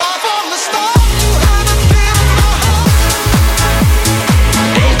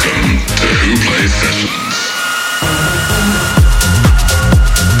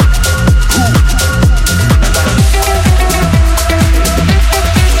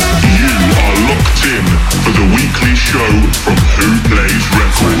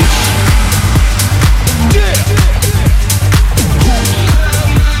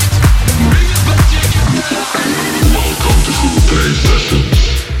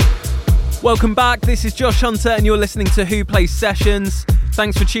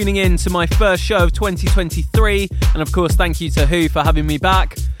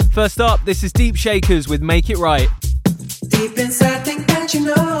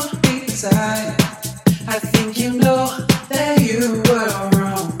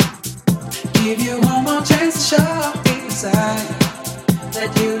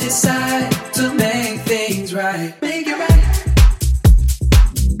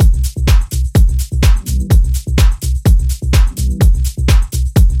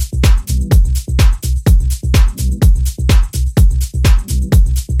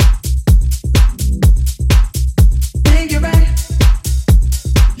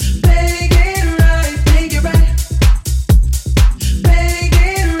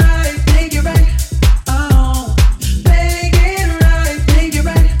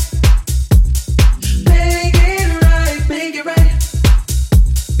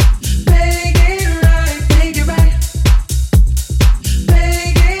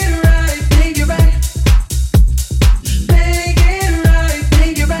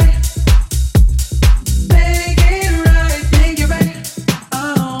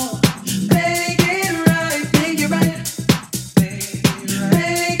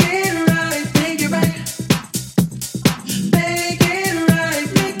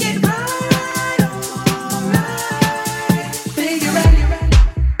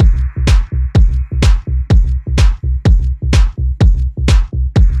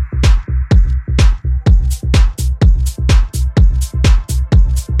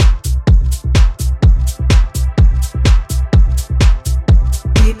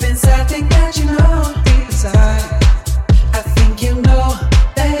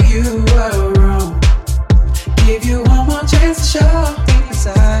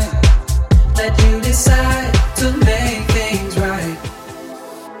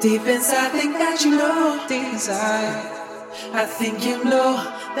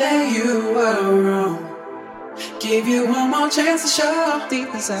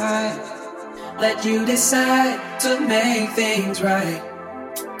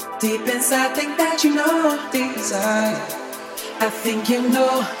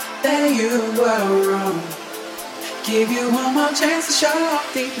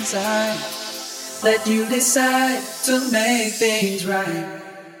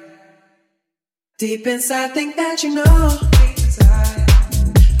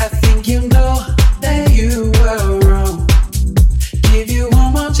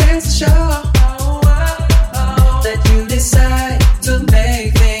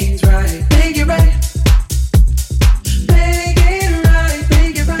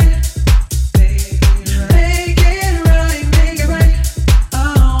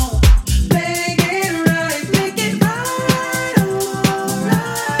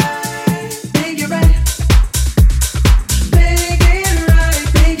Make it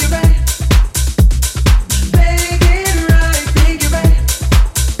right, make it right.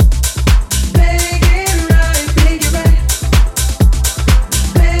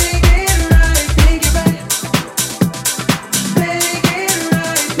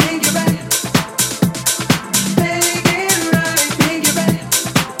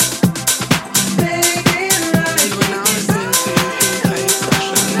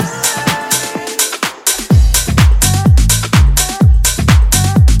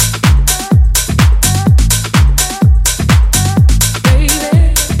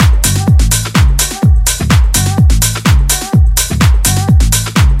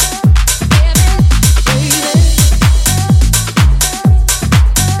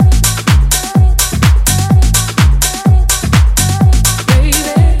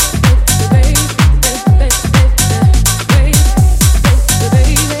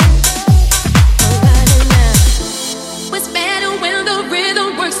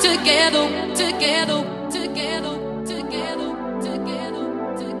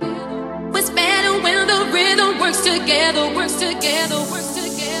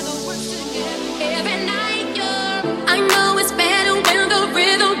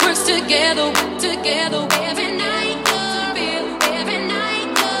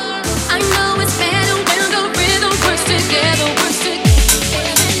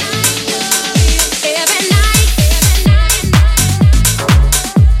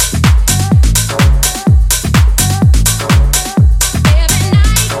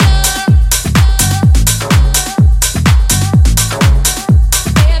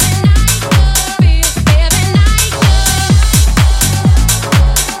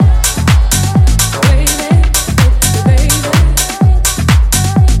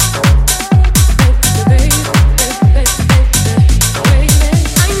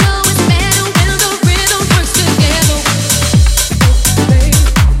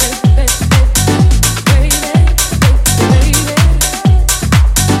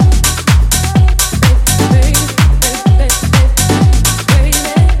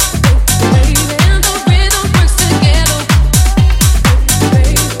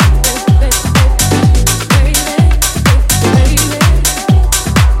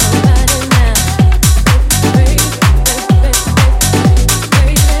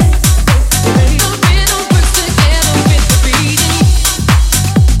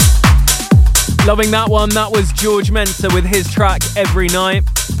 Loving that one. That was George Mensah with his track Every Night.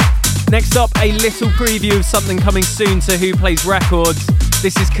 Next up, a little preview of something coming soon to Who Plays Records.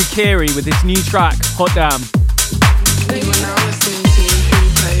 This is Kakiri with his new track, Hot Damn. You are now listening to Who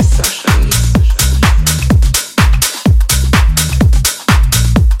Plays Sessions.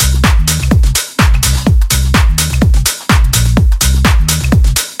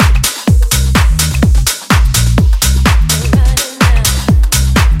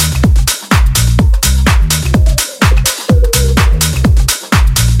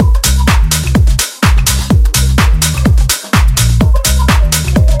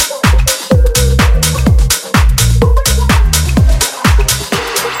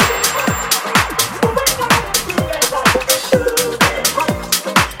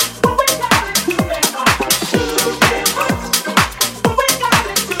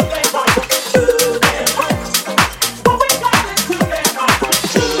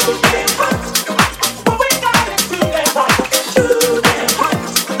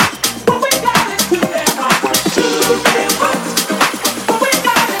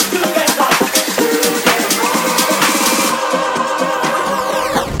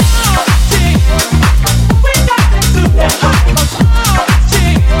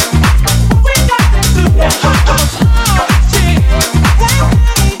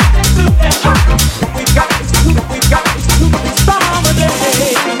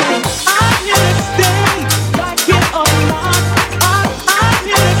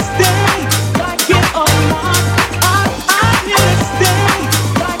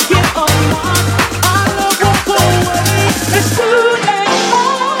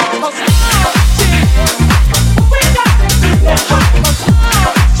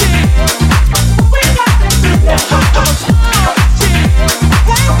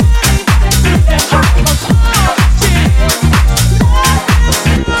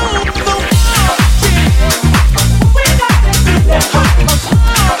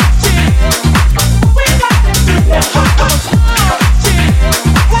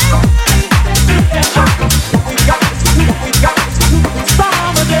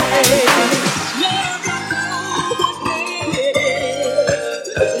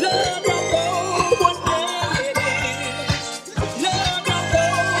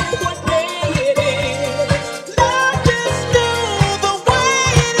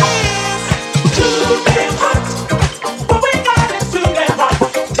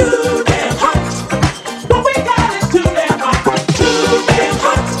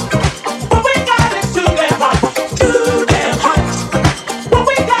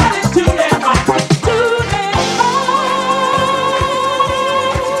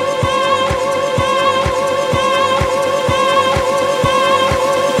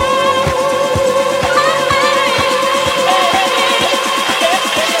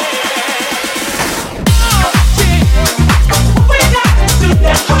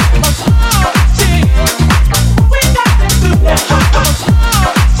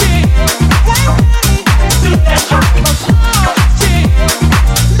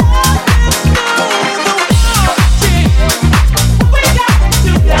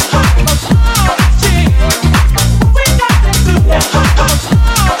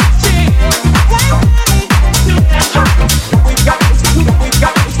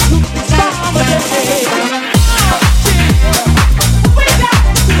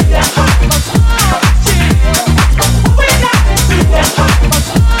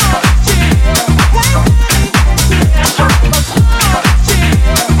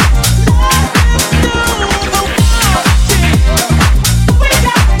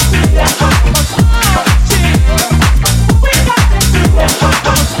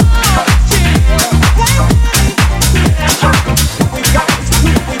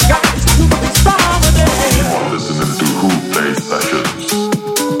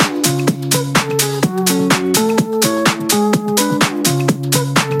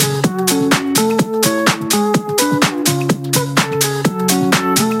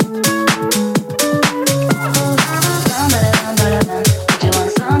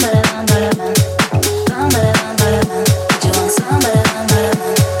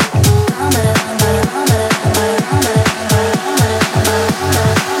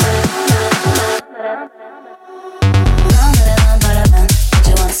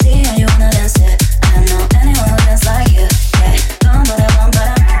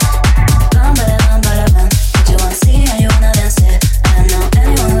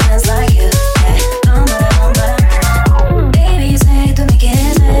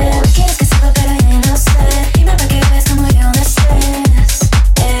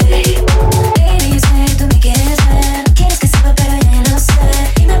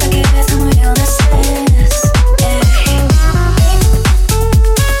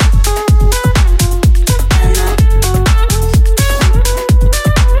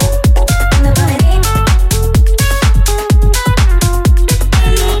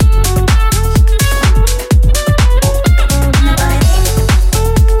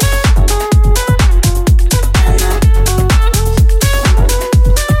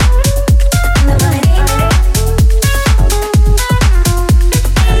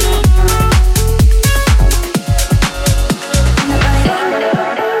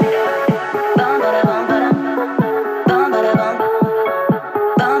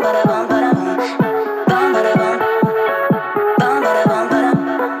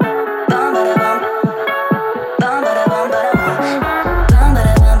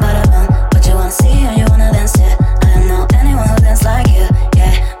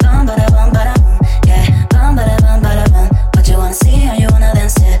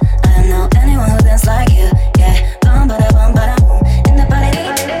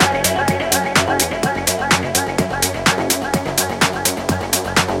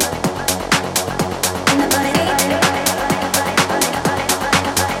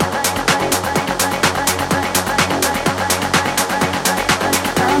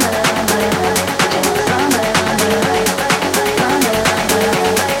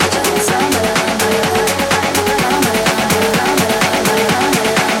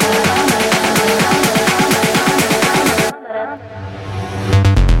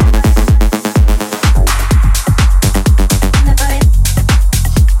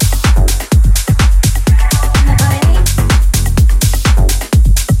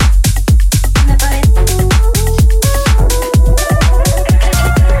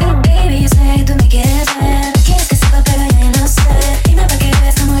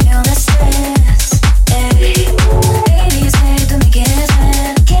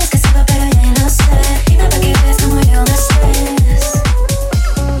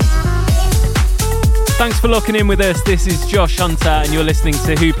 for locking in with us. This is Josh Hunter and you're listening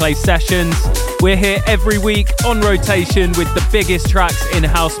to Who Plays Sessions. We're here every week on rotation with the biggest tracks in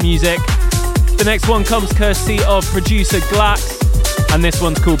house music. The next one comes courtesy of producer Glax, and this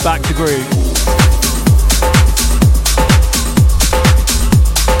one's called Back to Groove.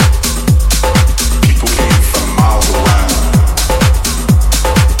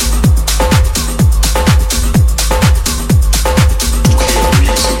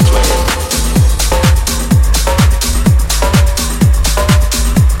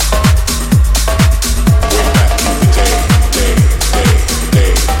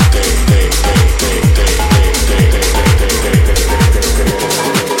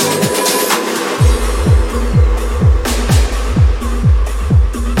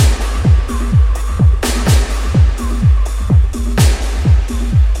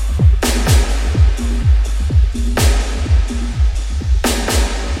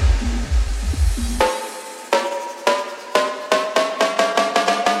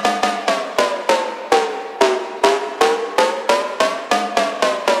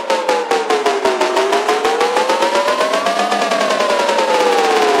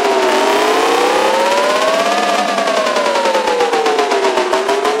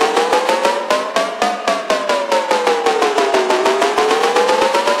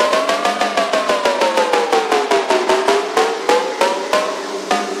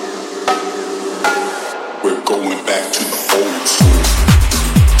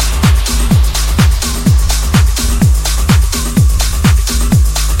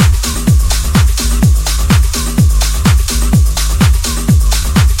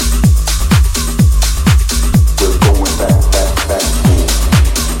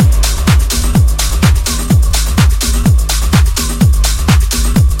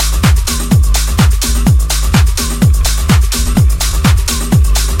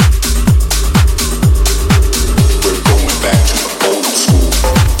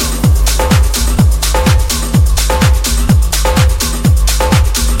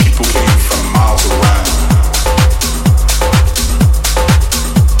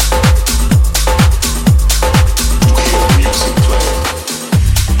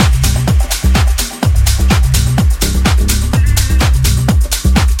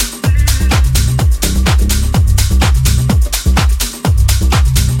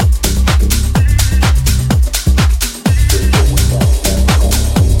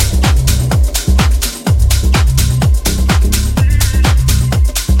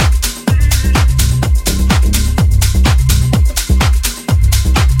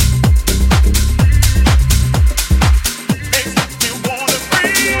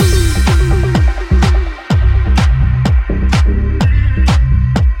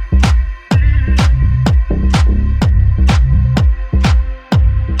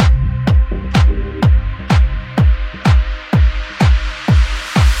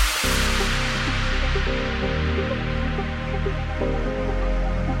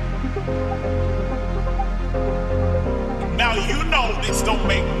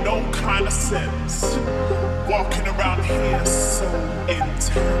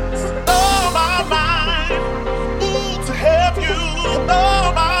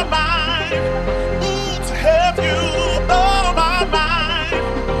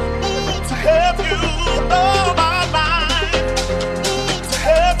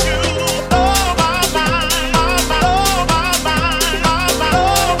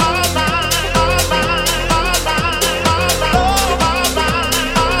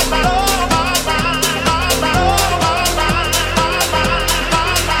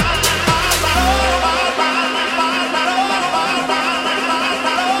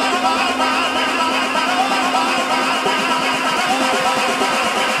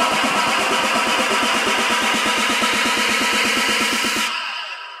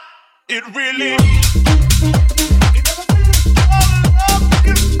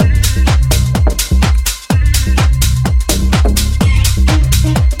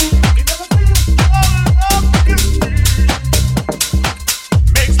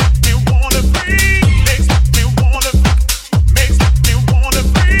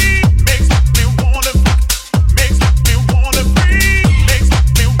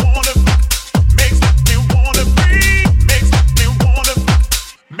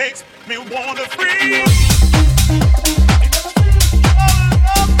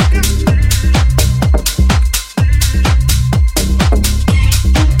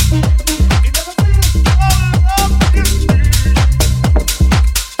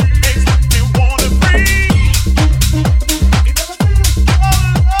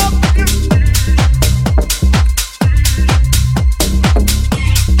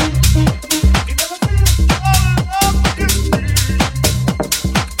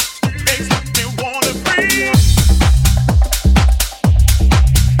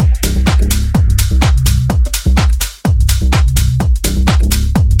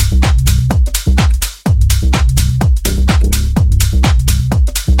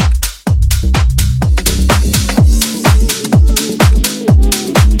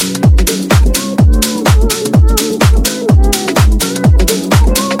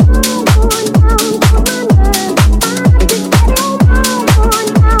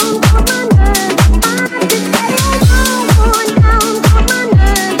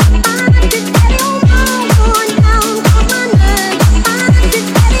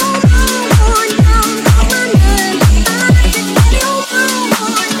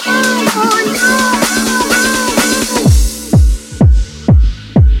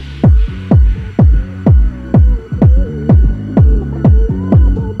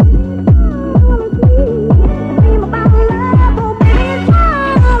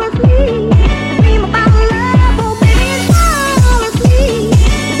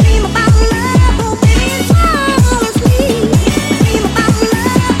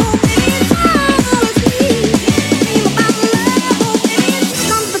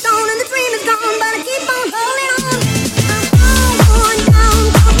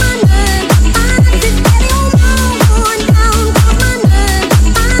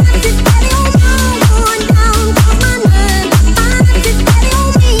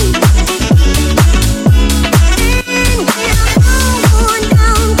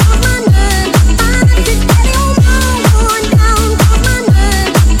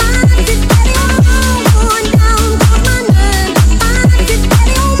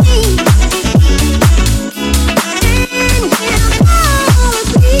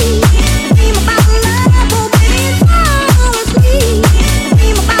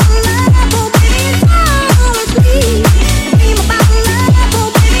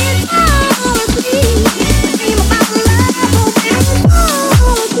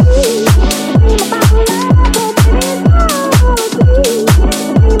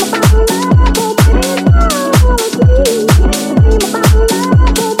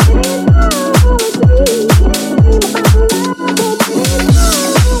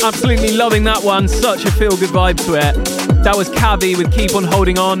 loving that one, such a feel-good vibe to it. That was Cavi with Keep On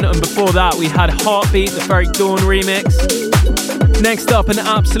Holding On, and before that we had Heartbeat, the Ferric Dawn remix. Next up, an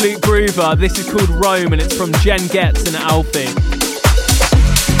absolute groover. This is called Rome and it's from Jen Getz and Alfie.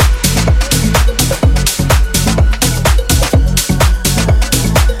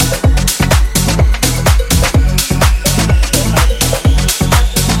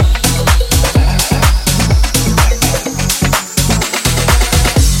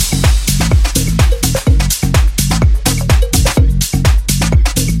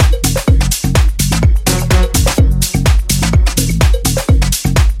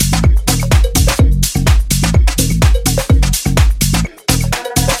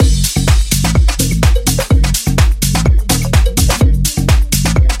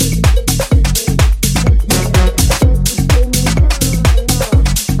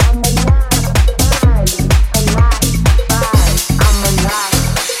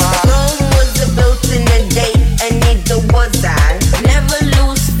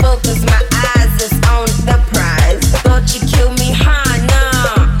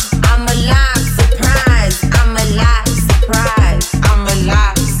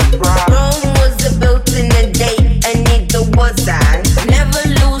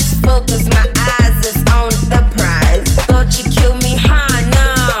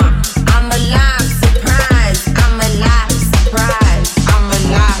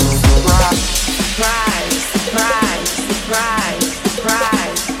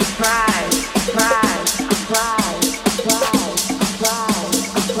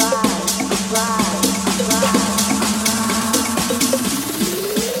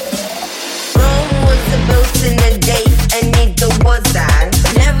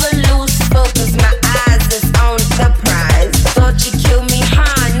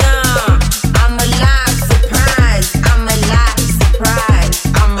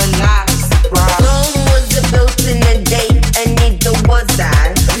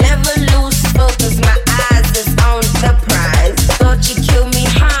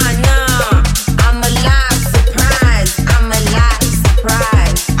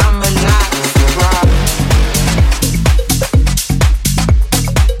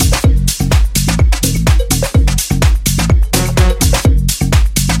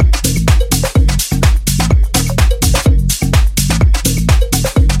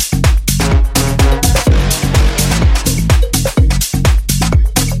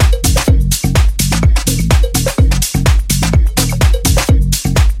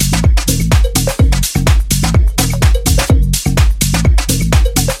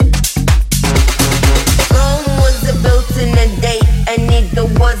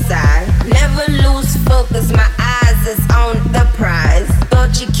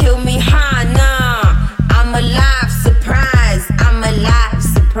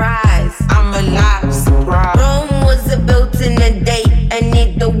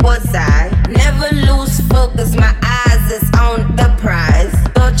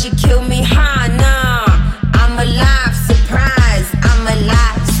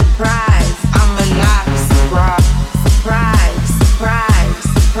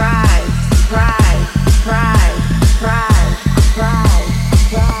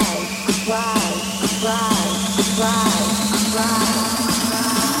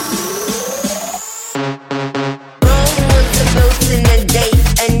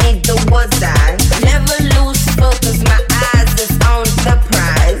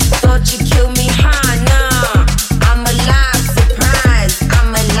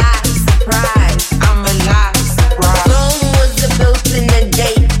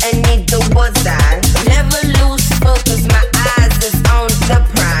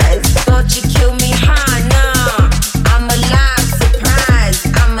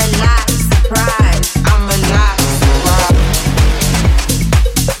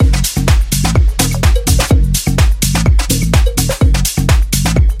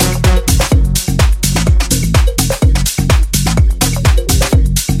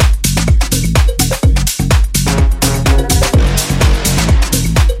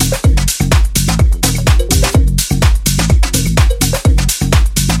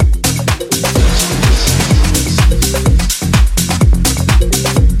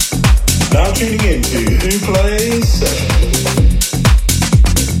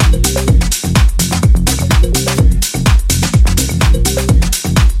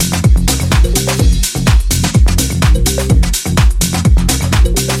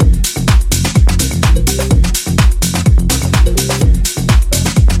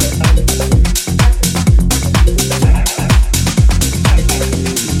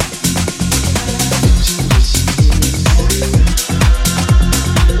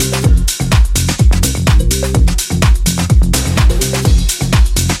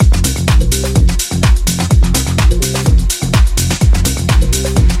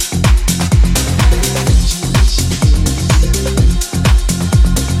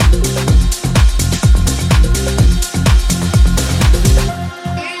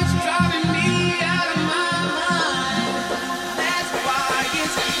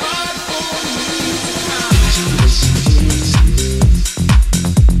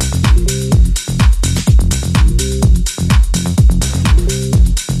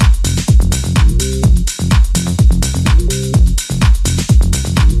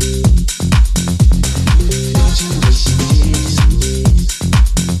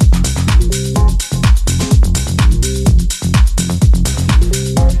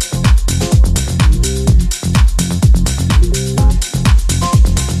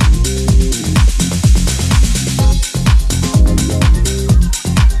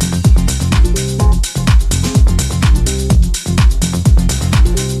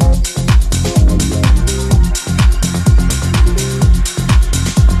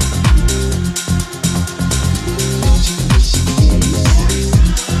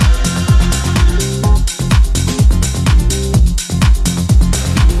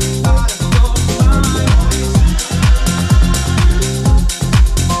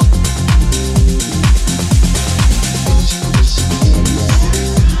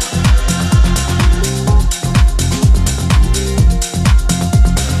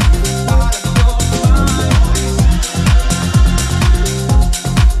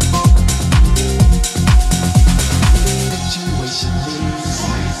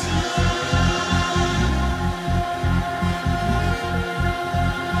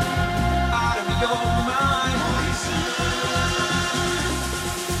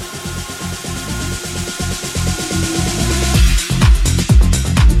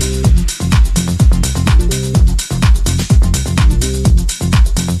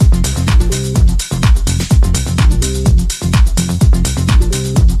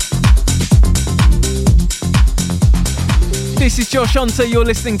 This is Josh Hunter, you're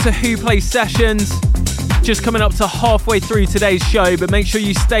listening to Who Plays Sessions. Just coming up to halfway through today's show, but make sure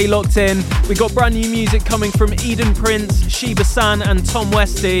you stay locked in. We got brand new music coming from Eden Prince, Sheba San and Tom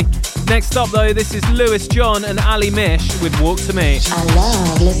Westy. Next up though, this is Lewis John and Ali Mish with Walk to Me. I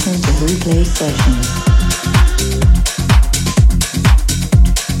love listening to Who Plays Sessions.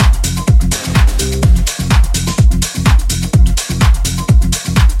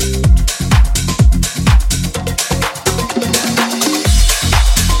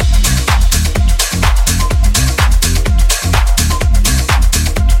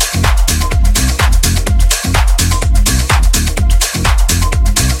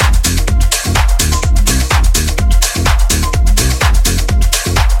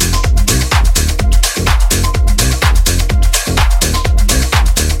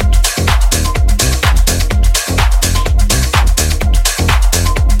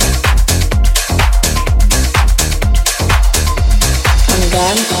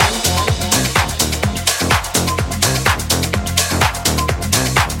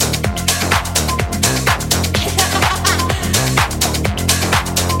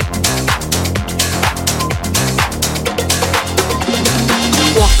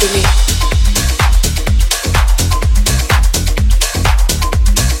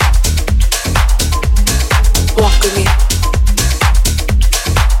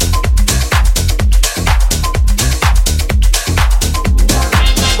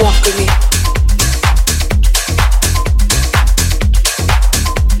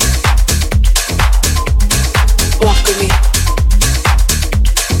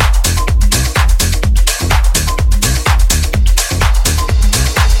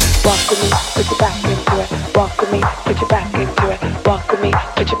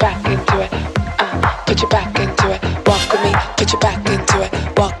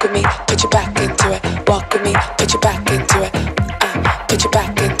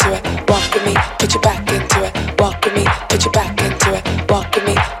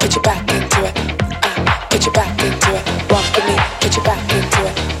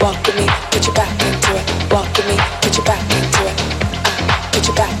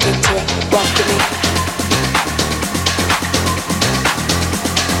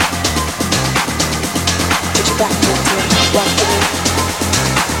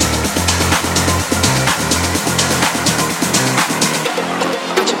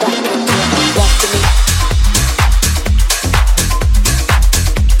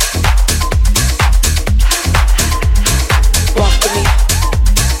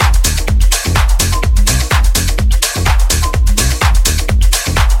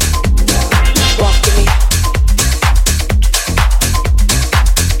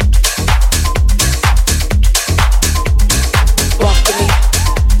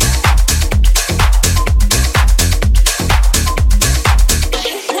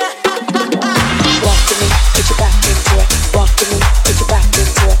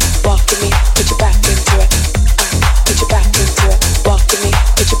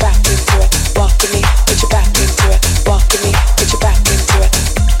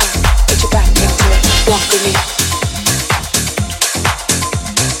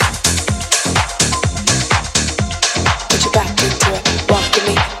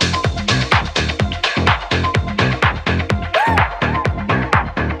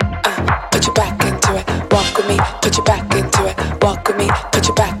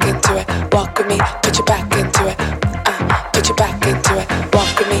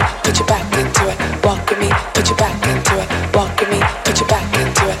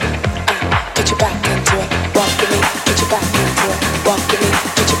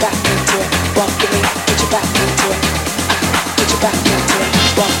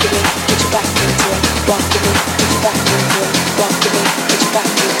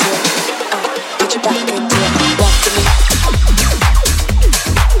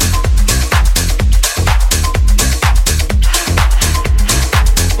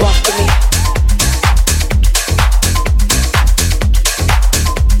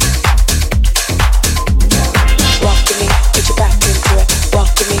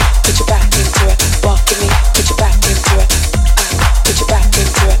 Put your back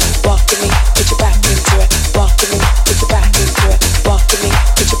into it.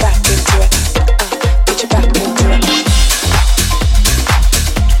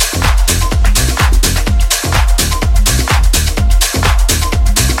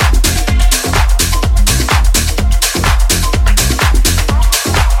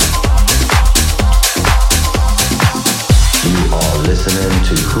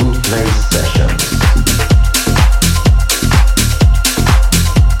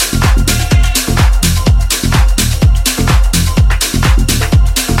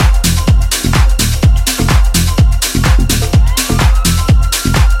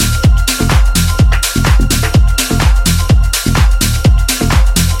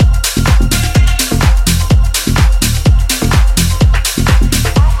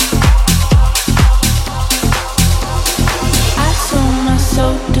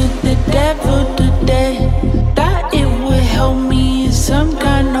 some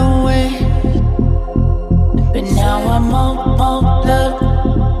kind of way. But now I'm all up.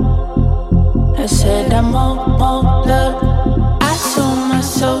 I said I'm all up. I sold my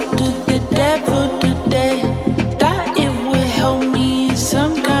soul to the devil today. Thought it would help me in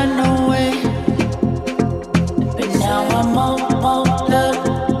some kind of way. But now I'm all up.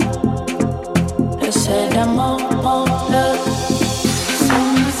 I said I'm all up.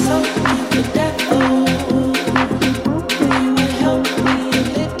 Sold my soul to the devil. It would help me a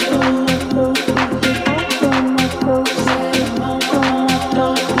little. Said I'm all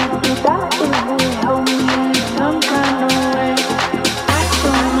up. Thought it would help me in some kind of way. I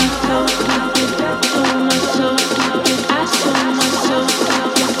sold my soul to the devil. I sold my soul to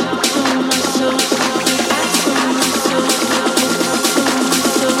the sold my soul to the I sold my soul to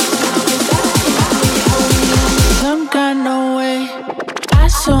the some kind of way. I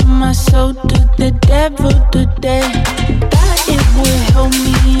sold my soul to the devil today. Thought it would help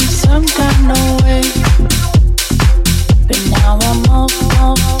me in some kind of way. But now I'm all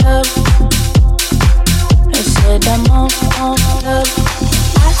up. I said I'm all up.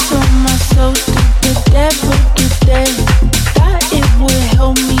 I sold my soul to the devil today. Thought it would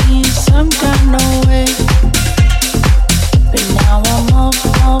help me in some kind of way. But now I'm all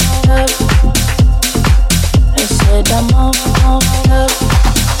up. I said I'm all up.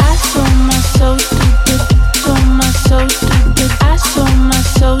 I sold my soul to the, sold my soul to the, I sold my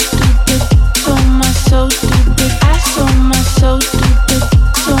soul to the, sold my soul to the, I sold my soul to the,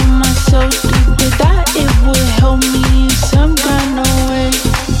 sold my soul to the. Thought it would help me in some kind of way.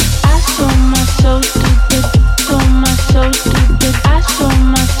 I sold my soul to the, sold my soul to the, I sold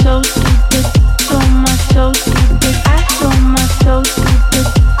my soul to the, sold my soul to the, I sold my soul to the,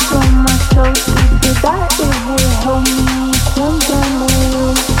 sold my soul to the. Thought it would help me in some kind of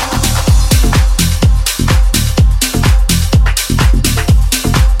way.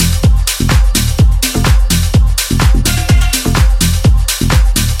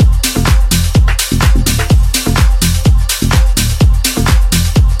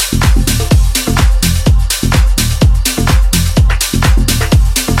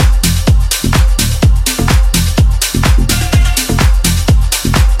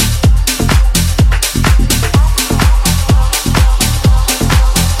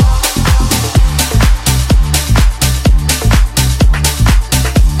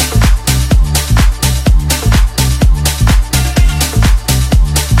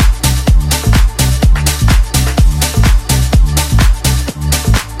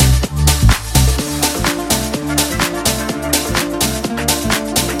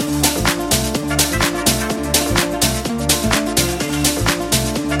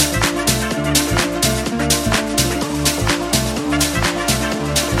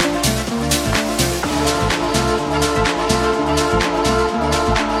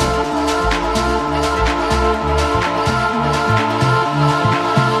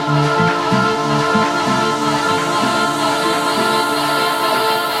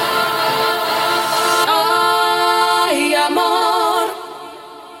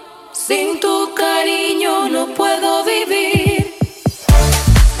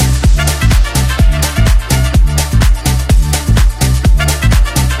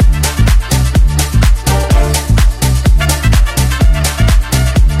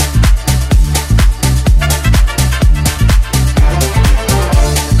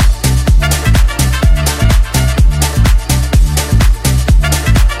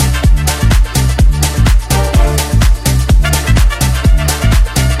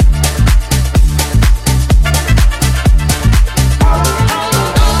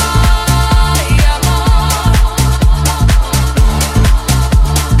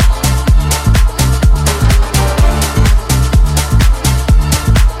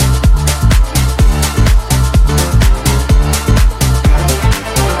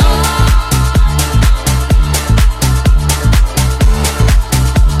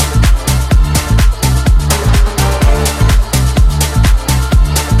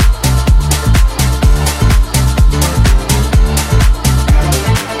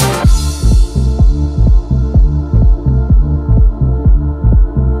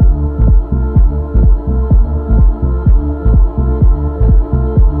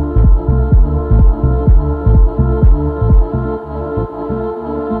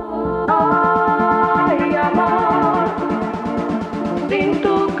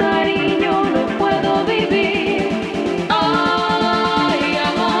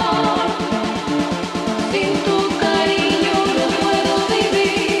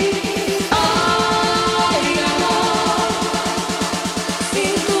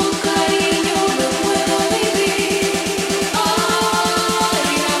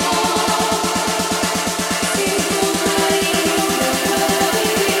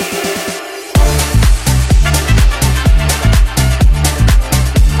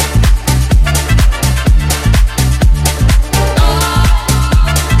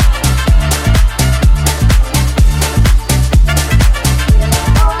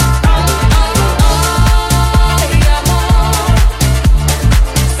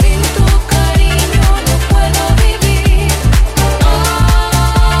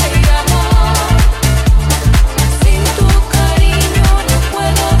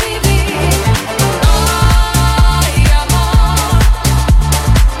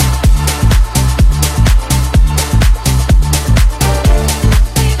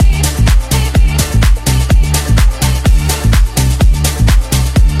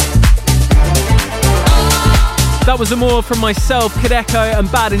 That was more from myself, Kadeko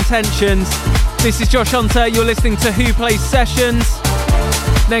and Bad Intentions. This is Josh Hunter, you're listening to Who Plays Sessions.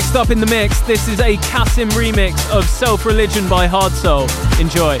 Next up in the mix, this is a Kasim remix of Self Religion by Hard Soul.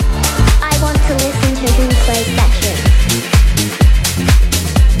 Enjoy. I want to listen to Who Plays Sessions.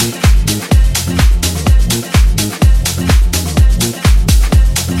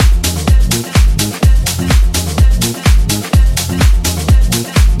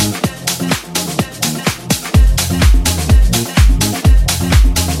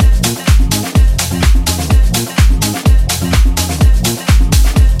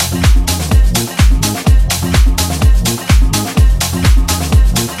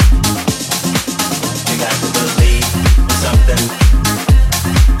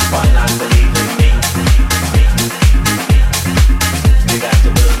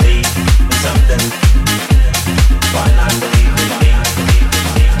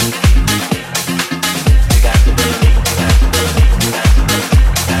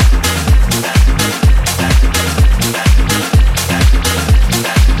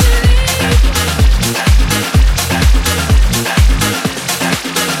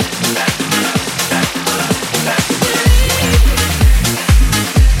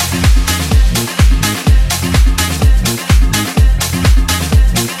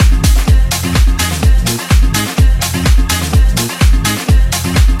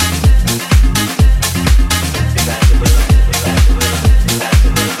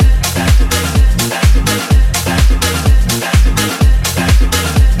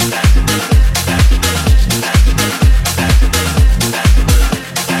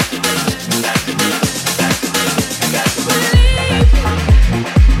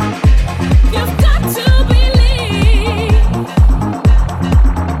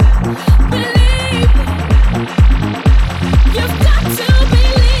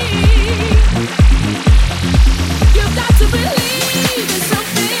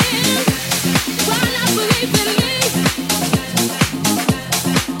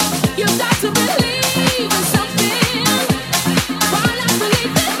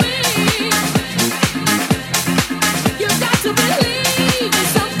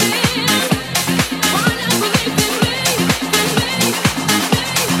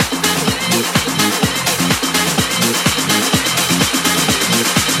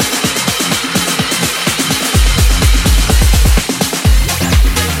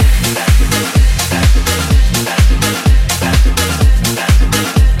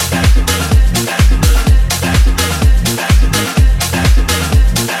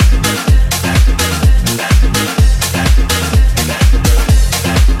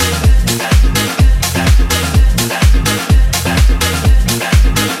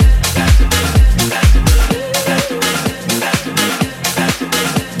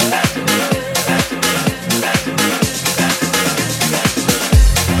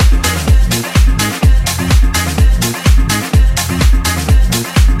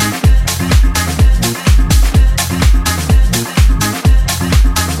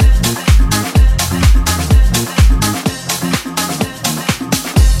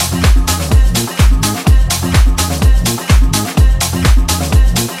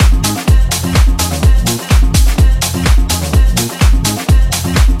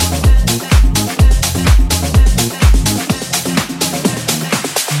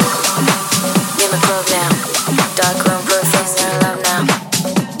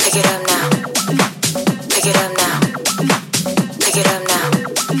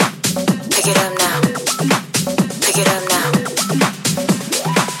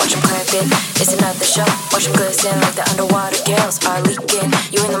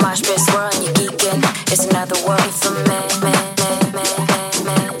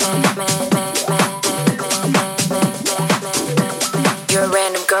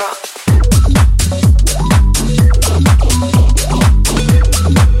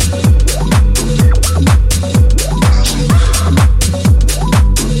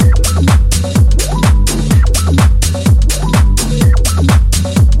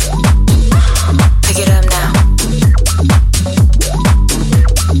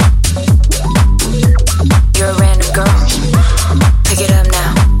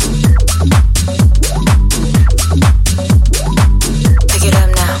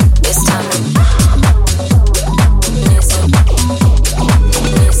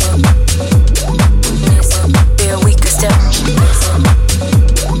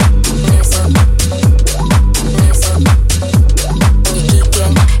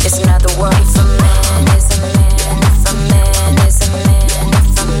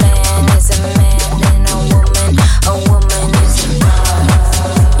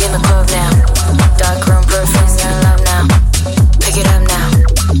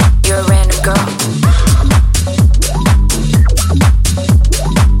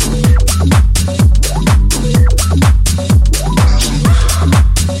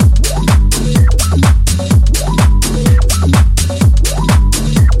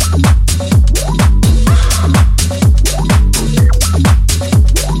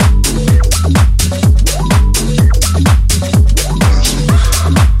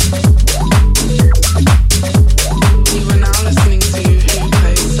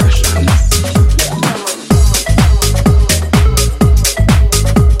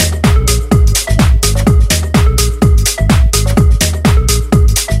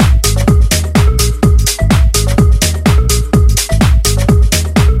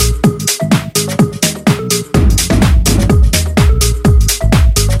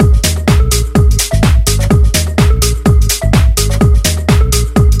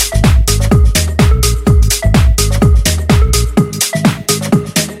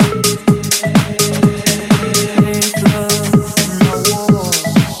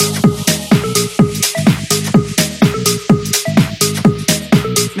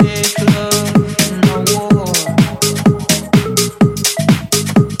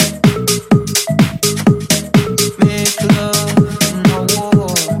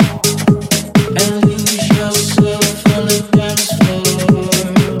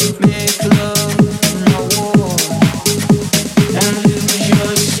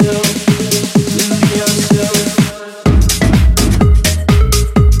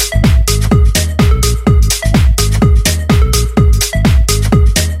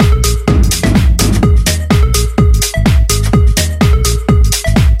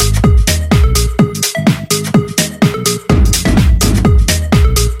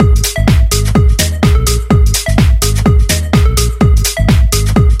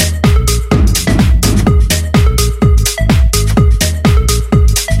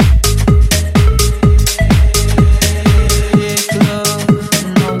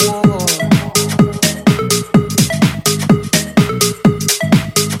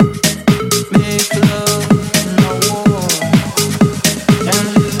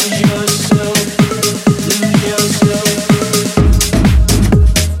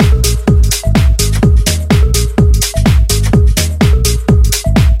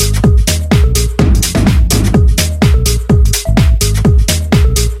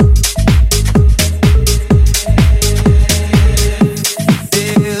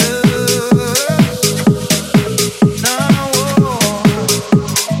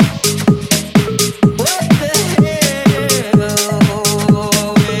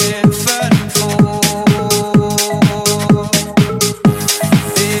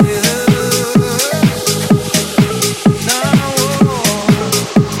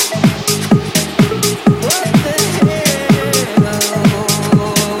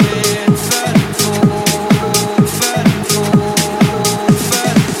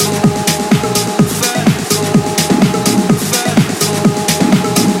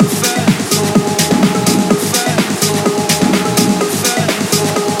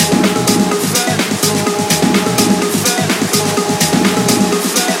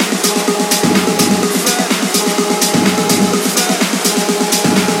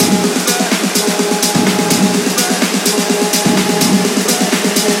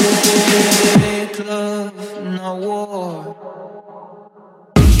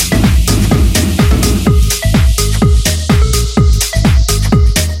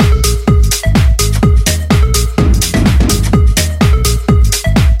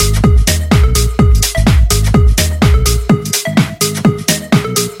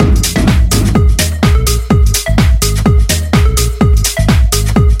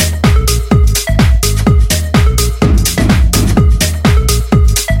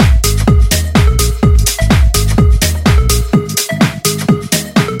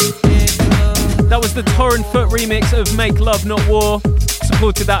 was the Torrent Foot remix of Make Love Not War.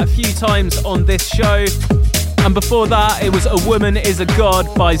 Supported that a few times on this show. And before that, it was A Woman Is a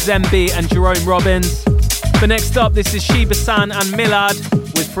God by Zemby and Jerome Robbins. But next up, this is Sheba San and Milad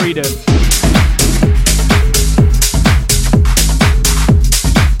with Freedom.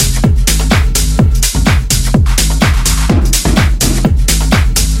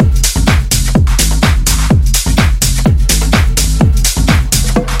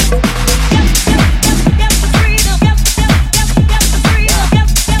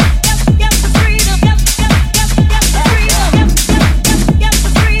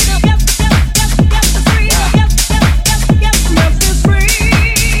 Free.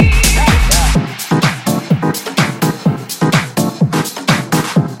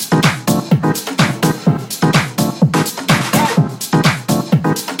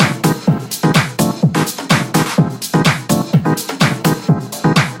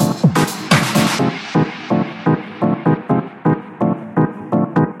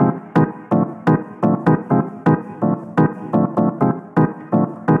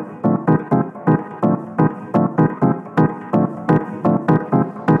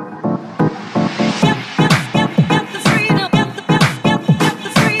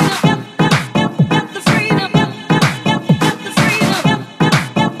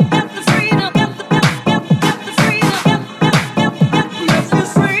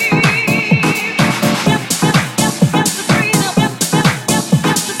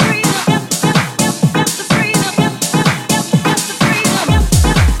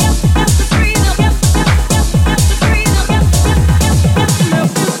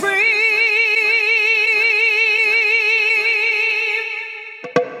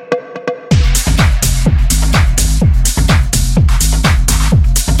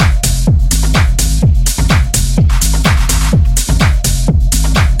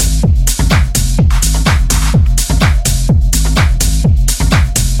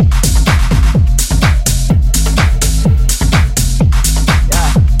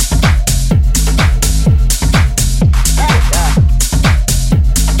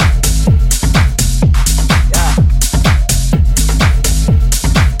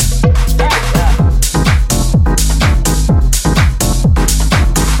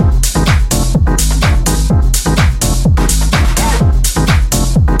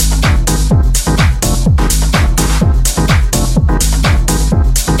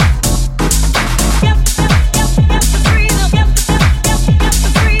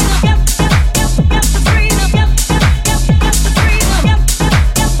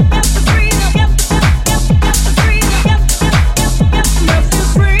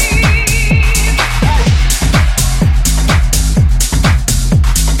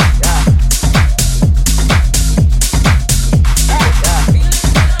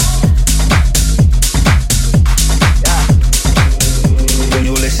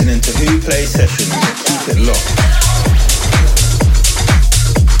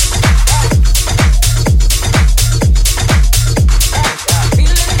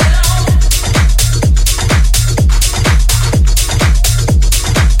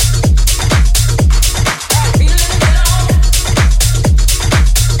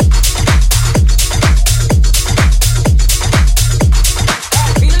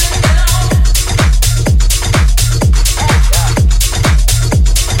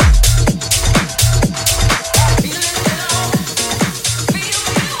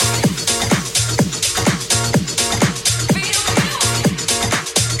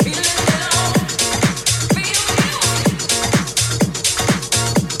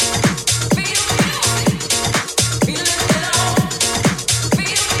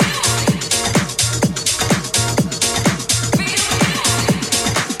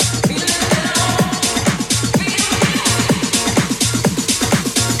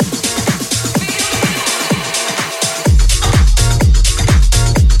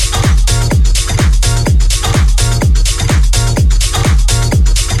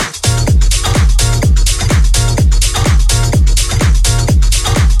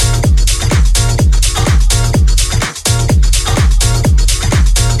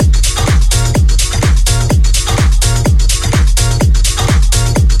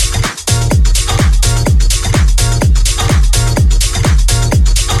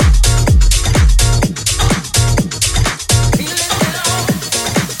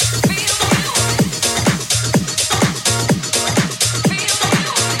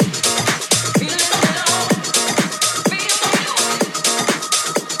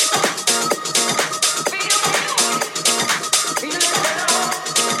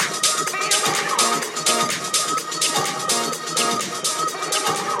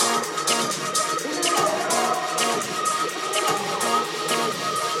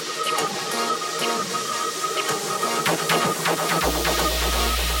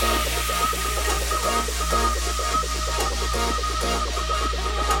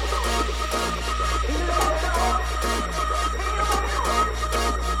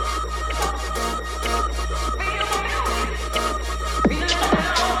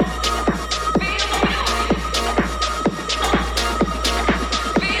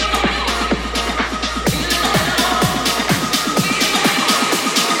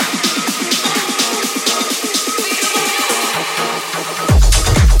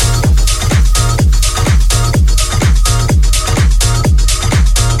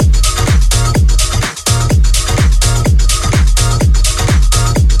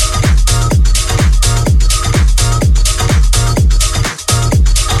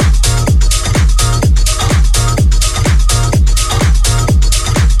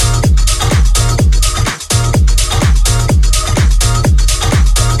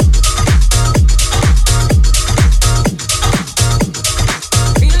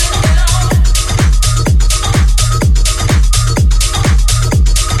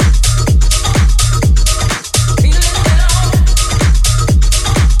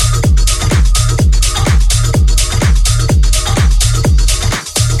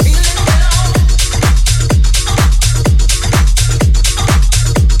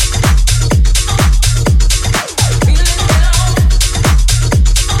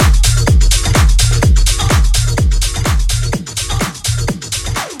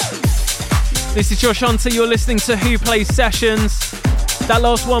 This is Josh Hunter, you're listening to Who Plays Sessions. That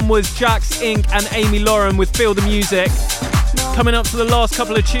last one was Jax Inc. and Amy Lauren with Feel the Music. Coming up to the last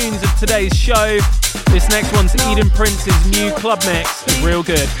couple of tunes of today's show. This next one's Eden Prince's new club mix. It's real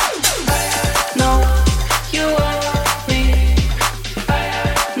good. No, you are me.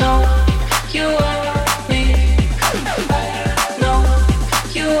 No, you are me. No,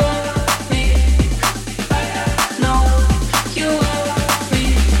 you are me. No, you are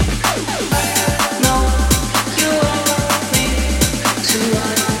me. No, you are me. To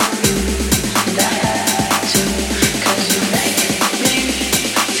love you, and I had to, 'cause you make me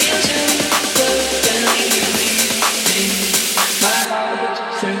feel too good and leave me my heart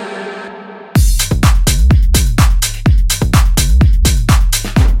through.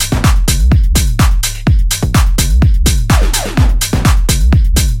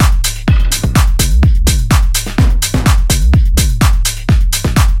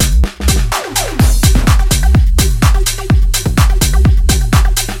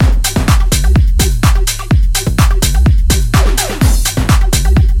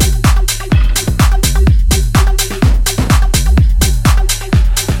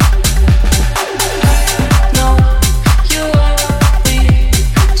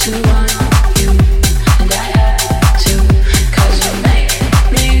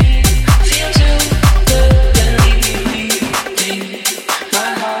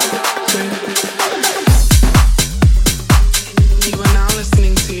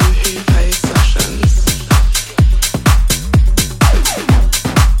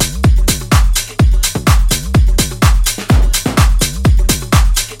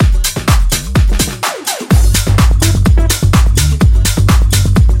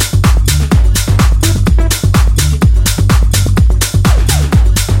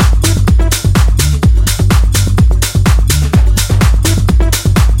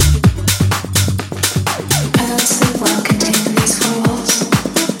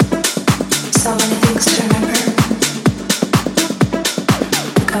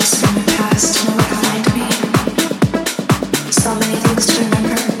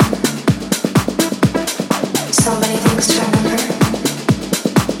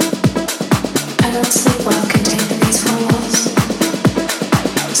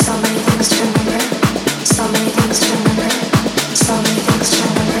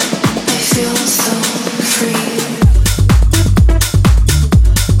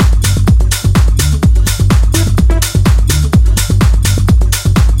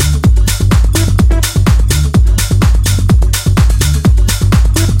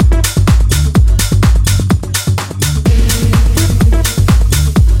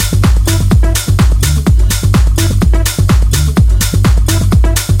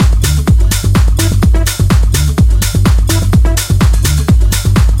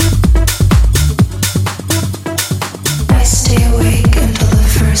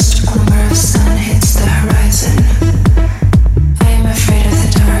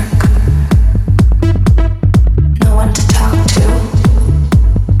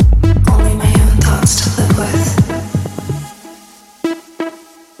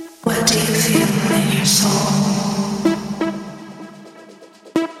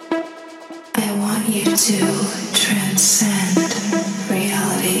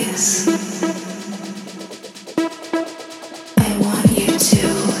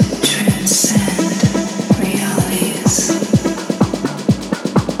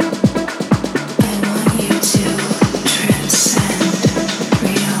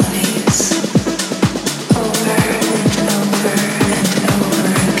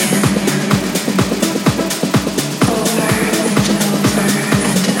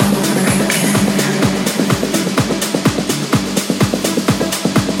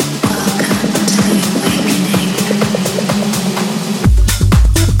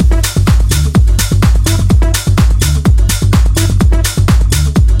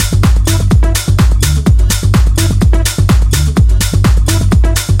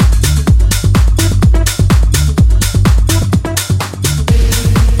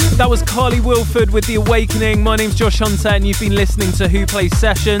 With The Awakening. My name's Josh Hunter and you've been listening to Who Plays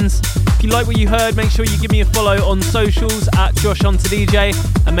Sessions. If you like what you heard, make sure you give me a follow on socials at Josh Hunter DJ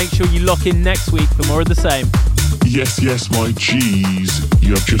and make sure you lock in next week for more of the same. Yes, my G's.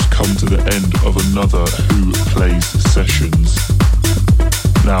 You have just come to the end of another Who Plays Sessions.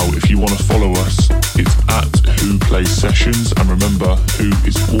 Now, if you want to follow us, it's at Who Plays Sessions, and remember, Who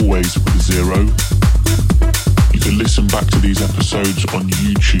is always with 0. You can listen back to these episodes on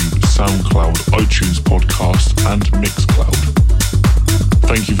YouTube, SoundCloud, iTunes Podcast and Mixcloud.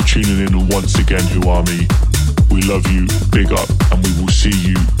 Thank you for tuning in once again, Who Army. We love you, big up, and we will see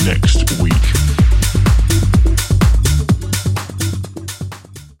you next week.